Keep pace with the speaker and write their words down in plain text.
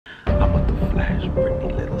flash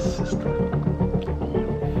Britney little sister on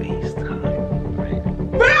FaceTime, right?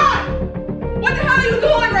 Rayon! What the hell are you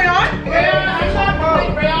doing, Rayon? Rayon, I'm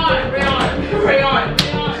not Rayon.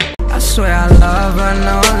 I swear I love her,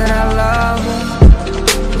 know that I love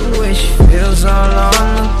her. The way she feels all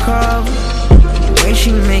on the cover, the way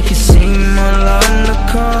she make it seem all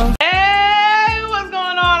undercover. Hey, what's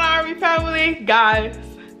going on, Army family? Guys,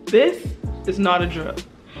 this is not a drill.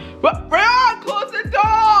 But Rayon, close the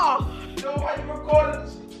door! Yo, why you recording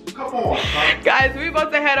this? Come on, son. Guys, we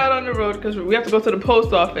about to head out on the road because we have to go to the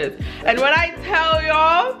post office. And when I tell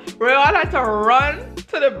y'all, Rayon had to run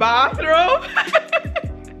to the bathroom.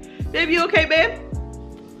 Babe, you okay, babe?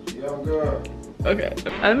 Yeah, I'm good. Okay.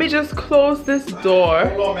 Let me just close this door.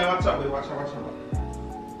 Hold on, man. Watch out, babe. Watch out.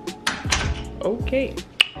 Okay.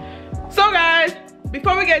 So, guys,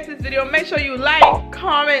 before we get to this video, make sure you like,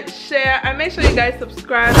 comment, share, and make sure you guys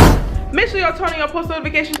subscribe. Make sure you're turning on post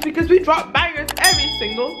notifications because we drop bangers every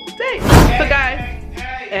single day. So, guys,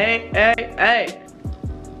 hey.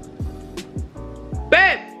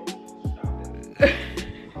 Babe!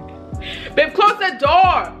 Babe, close the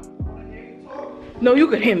door! No, you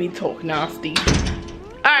can hear me talk, nasty.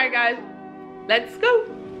 Alright, guys, let's go.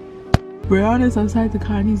 Rayon is outside the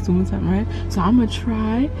car and he's doing something, right? So I'm gonna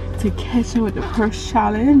try to catch him with the purse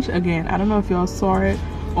challenge. Again, I don't know if y'all saw it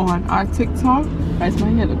on our TikTok. Guys, my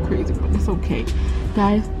hair look crazy, but it's okay.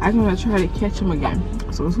 Guys, I'm gonna try to catch him again.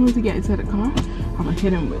 So as soon as he gets into the car, I'm gonna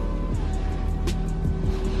hit him with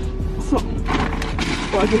something.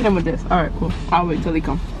 Or I'll hit him with this. Alright, cool. I'll wait till he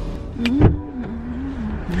comes.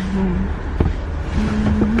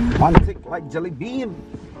 Mine tick like jelly bean.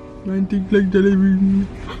 Mine tick like jelly bean.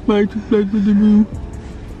 Mine tick like jelly bean.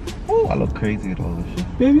 Oh, I look crazy with all this shit.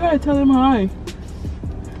 Baby, you gotta tell him hi.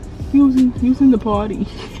 He was in the party.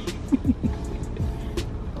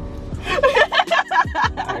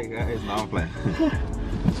 Alright, guys, now I'm playing.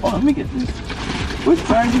 Oh, let me get this. Which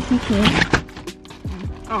bar is this in?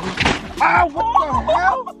 Oh. Ah, what the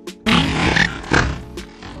hell?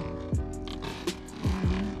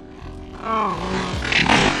 Oh.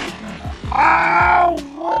 Ow!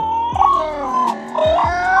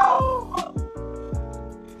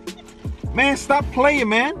 Man, stop playing,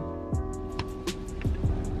 man.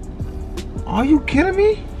 Are you kidding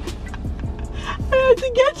me? I have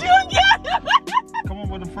to get you again. Come on,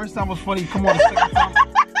 but the first time was funny. Come on, the second time.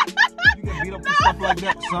 You get beat up for stuff like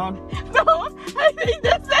that, son. No, I think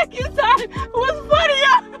the second time was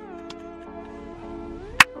funnier.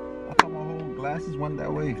 I thought my whole glasses went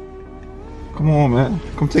that way. Come on, man.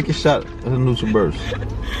 Come take a shot at the neutral burst.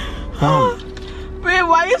 Come. Babe,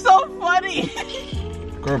 why are you so funny?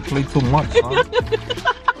 Girl, play too much, son.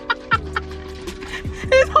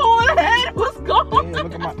 His whole head was gone. Hey,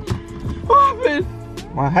 look at my... What happened?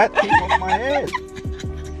 My hat came off my head.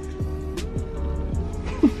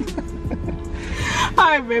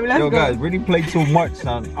 Alright, baby, let's go. Yo, guys, really play too much,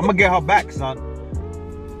 son. I'm gonna get her back, son.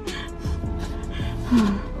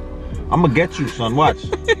 I'm gonna get you, son. Watch.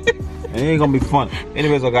 It ain't gonna be fun.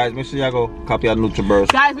 Anyways, guys, make sure y'all go copy our NutriBurst.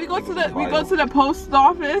 Guys, we go to the post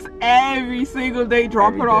office every single day,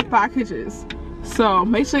 dropping off packages. So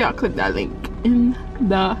make sure y'all click that link in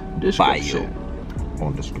the description. Bio.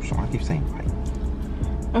 On description. I keep saying bio.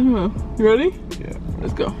 I don't know. You ready? Yeah.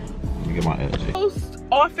 Let's go. Let me get my energy. Post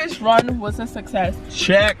office run was a success.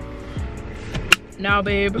 Check. Now,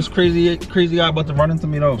 babe. This crazy guy about to run into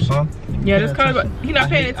me though, son. Yeah, this car, but he's not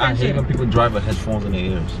paying attention. I hate when people drive with headphones in their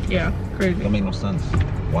ears. Yeah, crazy. It don't make no sense.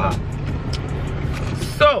 Wow.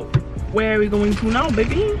 So, where are we going to now,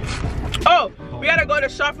 baby? Oh, we gotta go to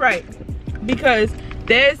ShopRite because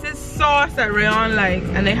there's this sauce that Rayon like,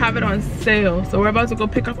 and they have it on sale. So we're about to go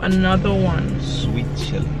pick up another one. Sweet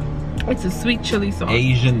chili. It's a sweet chili sauce.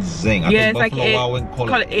 Asian zing. Yeah, it's like call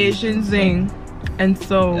it Asian zing. And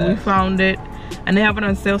so we found it. And they have it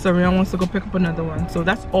on sale, so Rayon wants to go pick up another one. So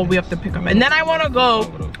that's all we have to pick up. And then I want to go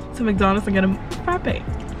to McDonald's and get a frappe.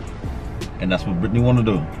 And that's what Britney want to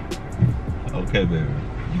do. Okay, baby.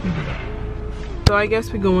 You can do that. So I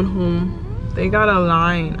guess we're going home. They got a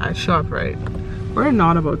line at ShopRite. We're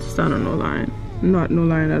not about to stand on no line. Not no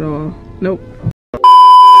line at all. Nope.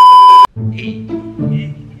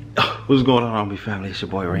 What's going on, Army family? It's your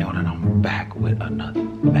boy Rayon, and I'm back with another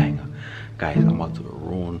banger. Guys, I'm about to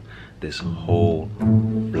ruin this whole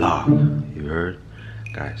vlog. You heard?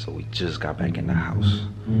 Guys, so we just got back in the house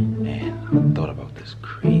and I thought about this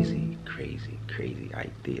crazy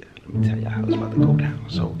idea. Let me tell you how it's about to go down.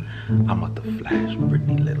 So I'm about to flash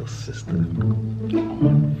Britney little sister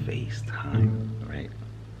on FaceTime, right?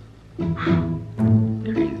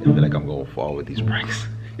 Crazy. I feel like I'm going far with these pranks.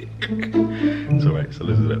 So right, so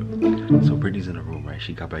listen up. So Britney's in the room, right?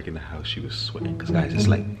 She got back in the house. She was sweating because guys, it's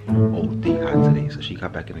like OD hot today. So she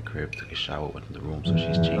got back in the crib, took a shower, went in the room. So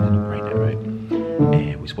she's changing up right now, right?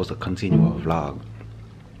 And we're supposed to continue our vlog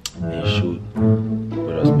and shoot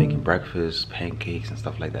with us making breakfast, pancakes and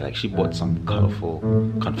stuff like that. Like she bought some colorful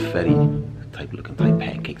confetti looking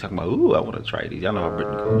pancakes. Talking about, ooh, I want to try these. Y'all know how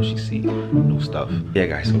Britney goes when she see new stuff. Yeah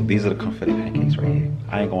guys, so these are the confetti pancakes right here.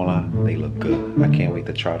 I ain't gonna lie, they look good. I can't wait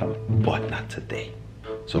to try them, but not today.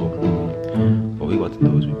 So what we about to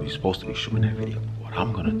do is we're supposed to be shooting that video. What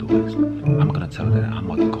I'm gonna do is I'm gonna tell her that I'm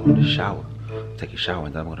about to go in the shower, take a shower,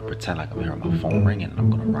 and then I'm gonna pretend like I'm hearing my phone ringing, and I'm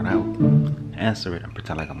gonna run out, answer it, and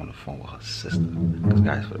pretend like I'm on the phone with her sister. Because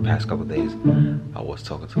guys, for the past couple of days, I was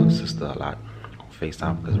talking to her sister a lot on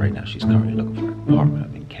FaceTime because right now she's currently looking for an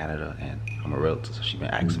apartment in Canada, and I'm a realtor, so she's been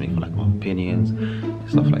asking me for like my opinions and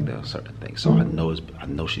stuff like that on certain things. So I know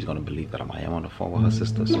she's gonna believe that I am on the phone with her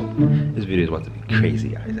sister. So this video is about to be crazy,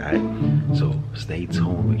 guys. Alright, so stay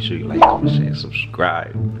tuned. Make sure you like, comment, share, and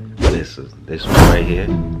subscribe. This one right here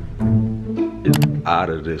is out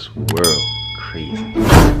of this world crazy.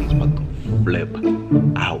 He's about to flip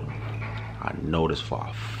out. I know this for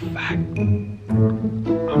a fact. I'm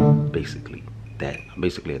basically dead. I'm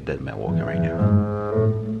basically a dead man walking right now.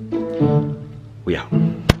 We out.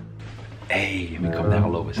 Hey, let me come down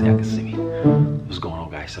all over so y'all can see me. What's going on,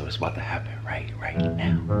 guys? So it's about to happen right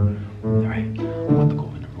now. Alright, I'm about to go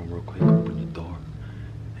in the room real quick, open the door,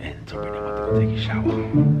 and tell Britney I'm about to go take a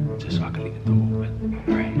shower, just so I can leave the door open.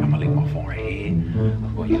 Alright, I'm gonna leave my phone right here.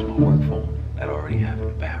 I'm gonna use my work phone that I already have in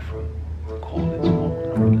the bathroom. Call this phone,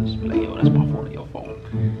 and I'm gonna just be like, yo, that's my phone and your phone.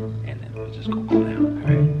 And then we're just gonna go down.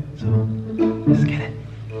 Alright, so let's get it.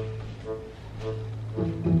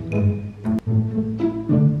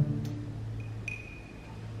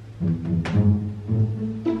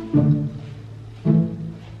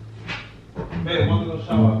 Man, want to go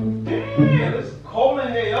shower? Damn, it's cold in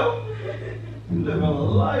here, yo. You live a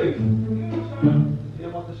life. Yeah, I'm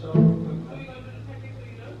about to shower real quick.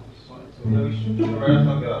 Yeah, we shoot the rest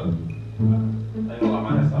of it. I ain't gonna lie,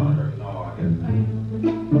 my head's not hurt. No, I get it.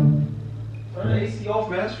 Turn the AC off,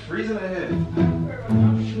 man. It's freezing in here.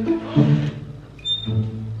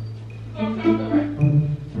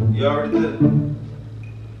 You already did.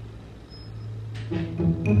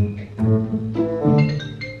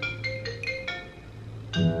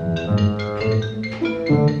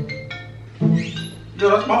 Yo,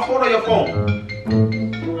 that's my phone or your phone?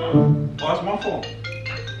 Oh, that's my phone.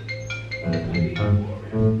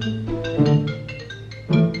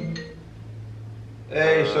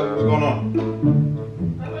 Hey, Shelby, what's going on?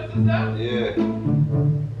 Yeah.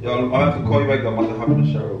 Yo, I'll have to call you back though. I'm about to hop in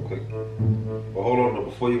the shower real quick. But hold on though,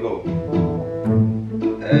 before you go.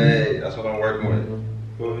 Hey, that's what I'm working with.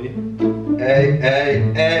 Feel me?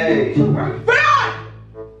 Hey. Rayon!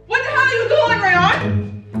 What the hell are you doing,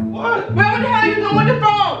 Rayon? What? Rayon, what the hell are you doing with the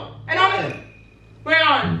phone? And I'm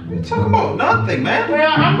Rayon. What are you talking about? Nothing, man.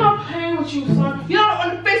 Rayon, I'm not playing with you, son. You know on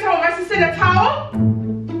the FaceTime with my sister in a towel?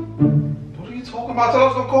 What are you talking about? I thought I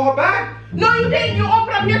was gonna call her back. No, you didn't. You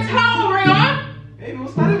opened up your towel, Rayon. Baby,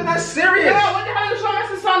 it's not even that serious. Rayon, what the hell are you showing my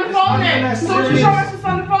sister on the phone then? Not So what you showing my sister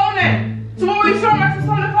on the phone then? So what were you showing my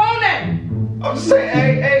sister on the phone then? I'm just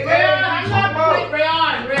saying, hey. Rayon, I'm not playing. Rayon,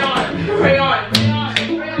 I'm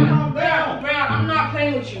not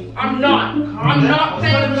playing with you. I'm not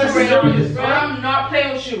playing with you, Rayon. I'm not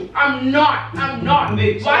playing with you. I'm not.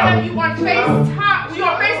 Why have you on FaceTime? You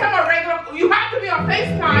on FaceTime or regular? You have to be on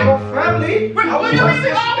FaceTime. Your family. What do you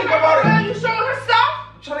mean? You showing her stuff?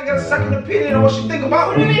 I'm trying to get a second opinion on what she think about.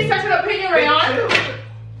 What do you mean second opinion, Rayon?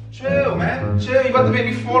 Chill, man. Chill. You about to make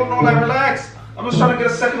me fall and all that. Relax. I'm just trying to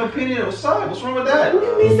get a second opinion. What's up? What's wrong with that? What do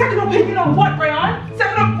you mean second opinion on what, Rayon?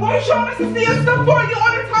 What are you showing my sister your stuff for? You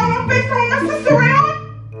on the towel on FaceTime with my sister, Rayon?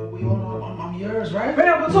 We all know I'm yours, right?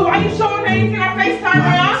 Rayon, but so why are you showing her anything on FaceTime,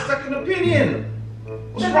 Rayon? Second opinion.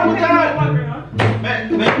 What's Second wrong with opinion that? on what, Rayon? Man,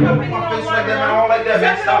 you don't put my face like that, man. I don't like that,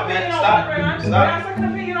 man. Stop, man. Stop. Second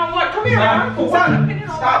opinion on what? Come here, Rayon. Second opinion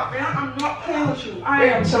on what? Rayon, I'm not playing with you. I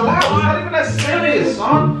am chill out. It's not even that serious,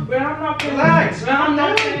 son. Rayon, I'm not playing Relax. with you. Rayon, I'm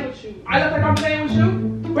not playing with you. I look like I'm playing with you?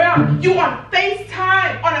 Rayon, you on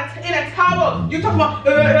FaceTime in a towel. You talking about,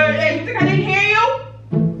 you think I didn't hear you?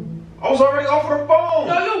 I was already off the phone.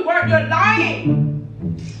 No, you weren't. You're lying.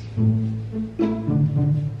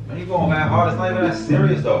 Man, you going mad hard. It's not even that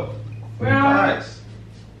serious, though. Relax.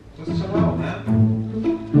 Just chill out, man.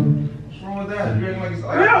 What's wrong with that? You acting like it's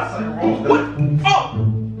something wrong with that. Oh!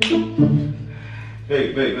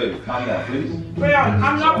 Babe, calm down, please. Rayon,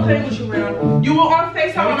 I'm not playing with you, Rayon. You were on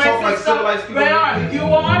FaceTime with my sister. Rayon, you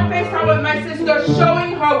were on FaceTime with my sister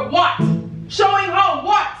showing her what? Showing her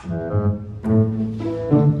what?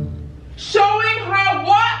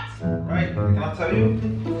 tell you.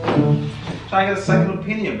 Trying to get a second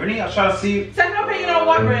opinion, Brittany. I was trying to see. Second opinion on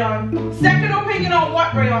what, Rayon? Second opinion on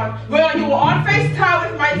what, Rayon? Rayon, you were on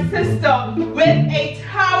FaceTime with my sister with a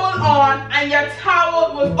towel on and your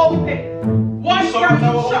towel was open. Why You saw my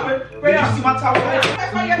towel open? Did you see my towel open? I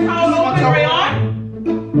saw your towel open, Rayon.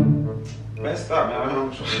 Man, stop, man.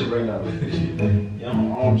 I'm trembling right now. Yeah,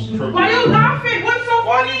 my arms trembling. Why are you laughing? What's so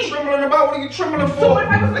Why are funny? you trembling about? What are you trembling for? So what if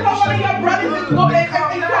I was to call one of your brothers and go and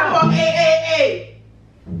talk about AAA?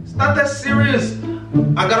 It's not that serious.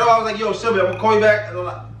 I got up, I was like, yo, Sylvia, I'm gonna call you back. And I'm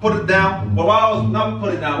like, put it down. But while I was not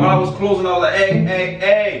put it down, while I was closing, I was like,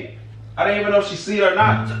 hey. I didn't even know if she see it or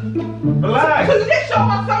not. Relax. So you didn't show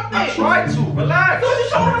her something. I tried to. Relax. So you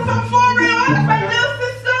showing her something for real? That's my little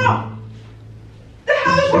sister. The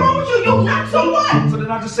hell is wrong with you? You not so what? So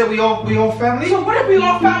then I just said we all family? So what if we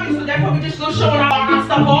all family? So therefore we just go showing our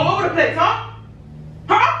stuff all over the place, huh?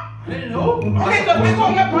 Huh? I didn't know. Okay, so if we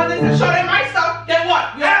call your brothers and show them my stuff, then what?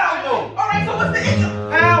 Hell no. Alright, so what's the issue?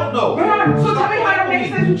 Hell no. Rayon, so tell me how that makes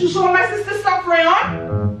sense with you showing my sister's stuff, Rayon?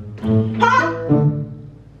 Huh?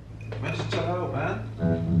 Man, just chill out, man.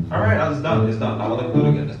 Alright, it's done. It's done. I want to do it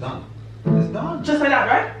again. It's done. It's done. Just like that,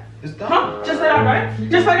 right? It's done. Huh? Just like that, right?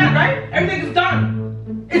 Just like that, right? Everything is done.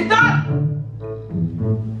 It's done.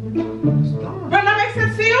 It's done. Right, that makes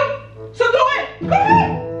sense to you? So do it. Go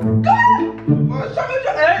ahead. Go ahead. What? Show me what you,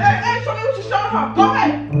 hey, show me what you're showing her. Go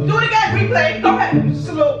ahead. Do it again. Replay. Go ahead. Just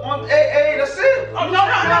a little on AA, that's it. Oh, no.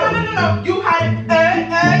 You had it.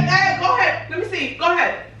 Go ahead. Let me see. Go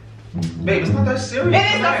ahead. Babe, it's not that serious. It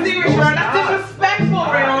is not serious, Rayon. That's disrespectful,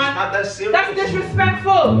 Rayon. It's not that serious. That's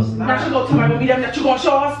disrespectful. Now she gonna tell my mommy them that you gonna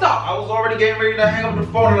show her stuff. I was already getting ready to hang up the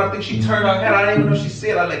phone and I think she turned her head. I didn't even know she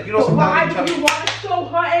said. I like, you know, But why sometimes do you want to show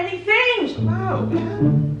her anything? Chill out,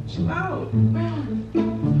 man. Chill out.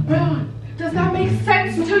 Rayon, does that make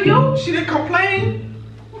sense to you? She didn't complain.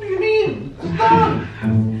 What do you mean? It's done.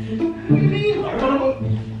 What do you mean? I wanna go.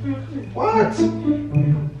 What?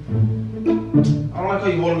 I don't like how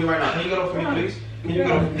you holding me right now. Can you get off of me, please? Can you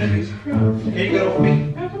get off of me, please? Can you get off of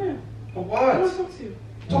me? For what?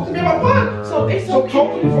 Talk to me about what? So it's So okay.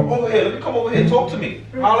 talk to me from over here. Let me come over here. Talk to me.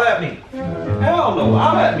 Holler at me. Hell no.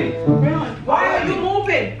 Holler at me. Why are you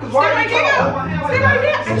moving? Stay Why are right you there. talking? Stay right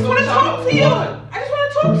there. I just want to talk to you. I just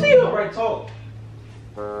want to talk to you. Alright, talk.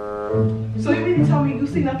 So you mean to tell me you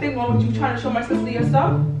see nothing wrong with you trying to show my sister your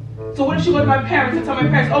stuff? So what if she go to my parents and tell my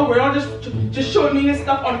parents, oh, Rayon just showing me his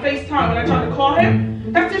stuff on FaceTime when I tried to call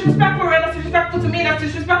him? That's disrespectful, Rayon. That's disrespectful to me. That's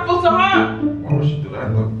disrespectful to her. Why would she do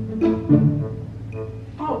that though?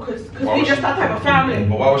 Oh, because we just that type of family.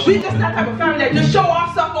 But why would she We just that type of family that just show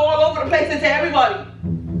off stuff all over the place and to everybody.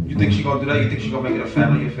 You think she gonna do that? You think she gonna make it a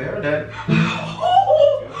family affair, Dad? Oh,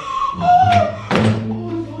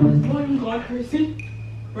 you going crazy?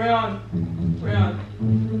 Rayon.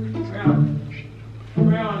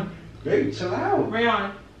 Baby, chill out.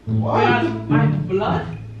 Rayon. What? Rayon, my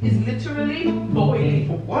blood is literally boiling.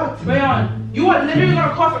 For what? Rayon, you are literally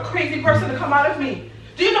gonna cause a crazy person to come out of me.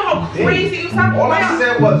 Do you know how crazy you sound? All I Rayon.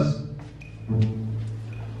 said was.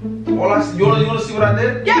 You wanna see what I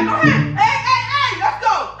did? Yeah, go ahead. Hey, let's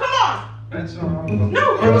go. Come on. That's No,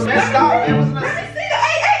 it was let me messed up. It was Let messed me see the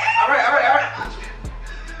hey. Alright.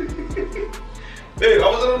 Babe, I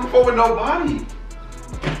wasn't on the phone with nobody.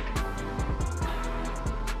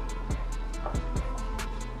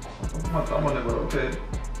 My thumb on it, but okay.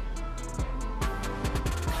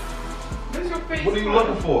 Where's your FaceTime? What are you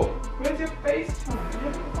looking for? Where's your FaceTime? You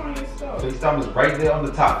have to find your stuff. FaceTime is right there on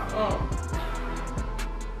the top. Oh.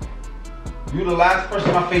 You the last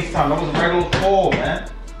person on FaceTime. That was a regular call, man.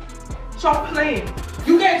 Stop playing.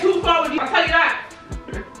 You get too far with you. I'll tell you that.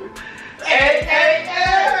 Hey!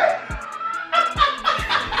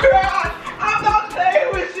 I'm not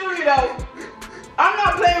playing with you, you know. I'm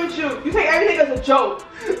not playing with you. You take everything as a joke.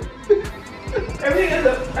 Everything as a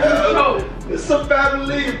joke. It's a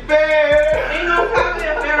family affair. Ain't no family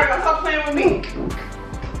affair. Stop playing with me.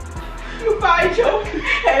 You buy joke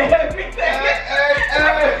and everything. Hey!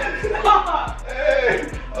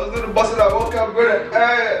 I was gonna bust it out. Okay, I'm good at.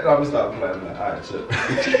 Hey! No, I'm stop playing, man. Alright, chill.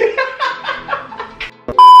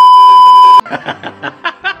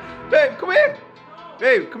 Babe, come here.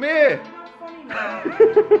 Babe, come here.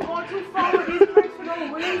 Going too far with these pranks for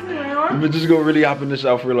no reason, man. We're just gonna really hop in the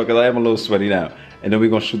shower for real because I am a little sweaty now. And then we're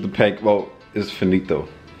gonna shoot the pack. Well, it's finito.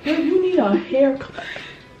 Dude, you need a haircut.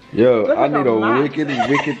 Yo, Look I like need a a mouse.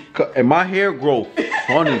 wicked cut. And my hair grow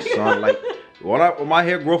funny, son. Like when my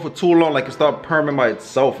hair grow for too long, like it start perming by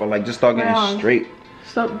itself, and like just start getting Wow. straight.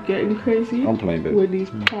 Stop getting crazy. I'm playing, babe. With these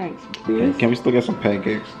pranks, please. Can we still get some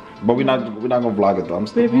pancakes? But we're not gonna vlog it though. I'm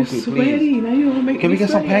still Baby, you're hungry, sweaty. please. Now you're gonna make Can me we get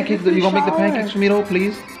some sweaty. I pancakes? just You gonna make the showered. pancakes for me though,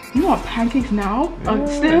 please? You want pancakes now?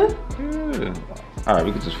 Still? Yeah. Alright,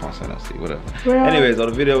 we can just find something else, see, whatever. Bro. Anyways,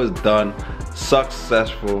 the video is done.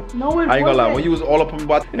 Successful. No, it I ain't gonna lie, wasn't. when you was all up on my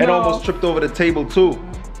butt and No. almost tripped over the table too.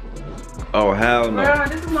 Oh, hell no. Bro,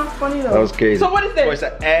 this is not funny though. That was crazy. So what is this? Boy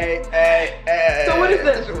said, hey, hey, hey. So what is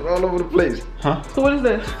this? It was all over the place. Huh? So what is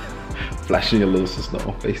this? Flashing your little sister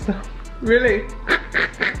on FaceTime. Really?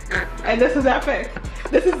 And this is epic.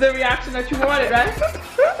 This is the reaction that you wanted,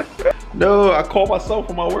 right? No, I called myself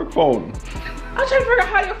on my work phone. I'm trying to figure out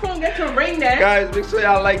how your phone gets to ring there. Guys, make sure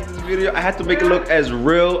y'all like this video. I had to make it look as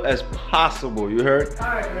real as possible, you heard?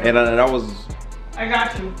 Alright, man. And that was... I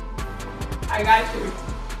got you. I got you.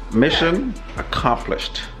 Mission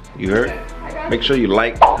accomplished. You heard? I got Make sure you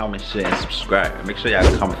like, comment, share, and subscribe. And make sure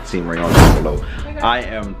y'all comment Team Rayon down below. I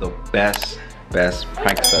am the best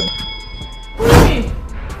prankster. What do you mean?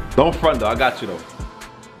 Don't front though, I got you though.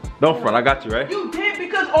 Don't front, I got you, right? You did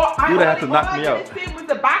because all I You'd have to knock me out. did was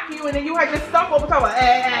to back you and then you had this stuff over top like,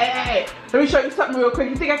 hey. Let me show you something real quick.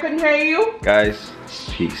 You think I couldn't hear you? Guys,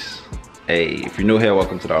 peace. Hey, if you're new here,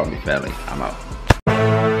 welcome to the Army family. I'm out.